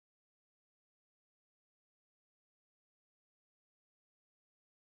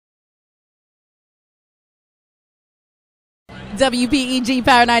WPEG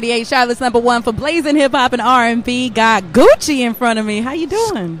Power 98, Charlotte's #1 for blazing hip hop and R&B. Got Gucci in front of me. How you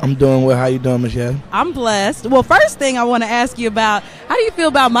doing? I'm doing well. How you doing, Michelle? I'm blessed. Well, first thing I want to ask you about, how do you feel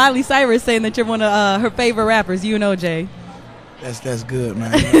about Miley Cyrus saying that you're one of her favorite rappers, you and OJ? That's good,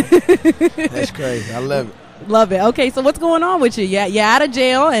 man. That's crazy. I love it. Love it. Okay, so what's going on with you? You're out of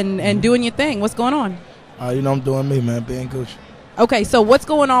jail and doing your thing. What's going on? I'm doing me, man, being Gucci. Okay, so what's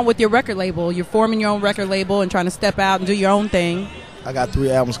going on with your record label? You're forming your own record label and trying to step out and do your own thing. I got 3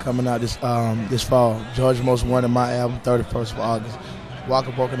 albums coming out this fall. George Most Wanted, my album, 31st of August.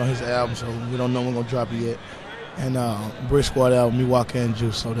 Walker working on his album, so we don't know when we're going to drop it yet. And Brick Squad album, Me Walker and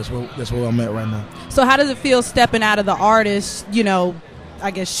Juice, so that's where I'm at right now. So how does it feel stepping out of the artist,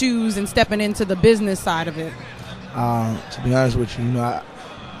 I guess, shoes and stepping into the business side of it? To be honest with you,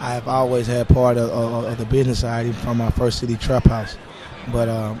 I have always had part of the business side, even from my first city trap house. But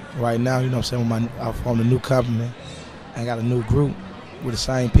right now, I'm saying, I formed a new company and got a new group with the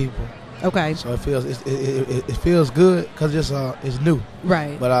same people. Okay. So it feels good because it's new.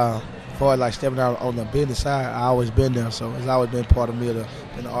 Right. But as far as like stepping out on the business side, I always been there. So it's always been part of me, being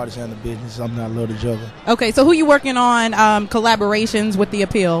the artist and the business. Something I love to juggle. Okay. So who you working on collaborations with The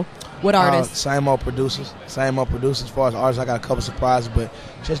Appeal? What artists? Same old producers. As far as artists, I got a couple surprises, but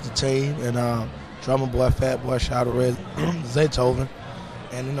just the team and drummer boy, Fat Boy, Shout Out Red, Zaytoven,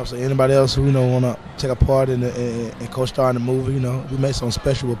 and so anybody else who want to take a part in and co-star in the movie, we made something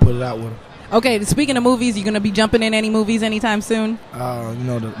special. We'll put it out with them. Okay. Speaking of movies, you gonna be jumping in any movies anytime soon?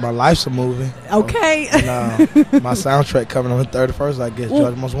 My life's a movie. Okay. And my soundtrack coming on the 31st. I guess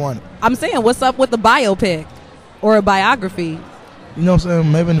George Most Wanted. I'm saying, what's up with the biopic or a biography? You know what I'm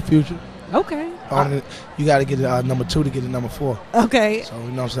saying? Maybe in the future. Okay. You got to get it number 2 to get it number 4. Okay. So,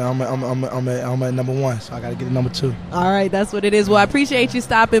 you know what I'm saying? I'm at number 1, so I got to get it number 2. All right, that's what it is. Well, I appreciate you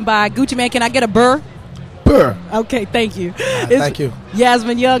stopping by. Gucci Man, can I get a burr? Burr. Okay, thank you. Thank you.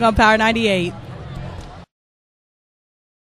 Yasmin Young on Power 98.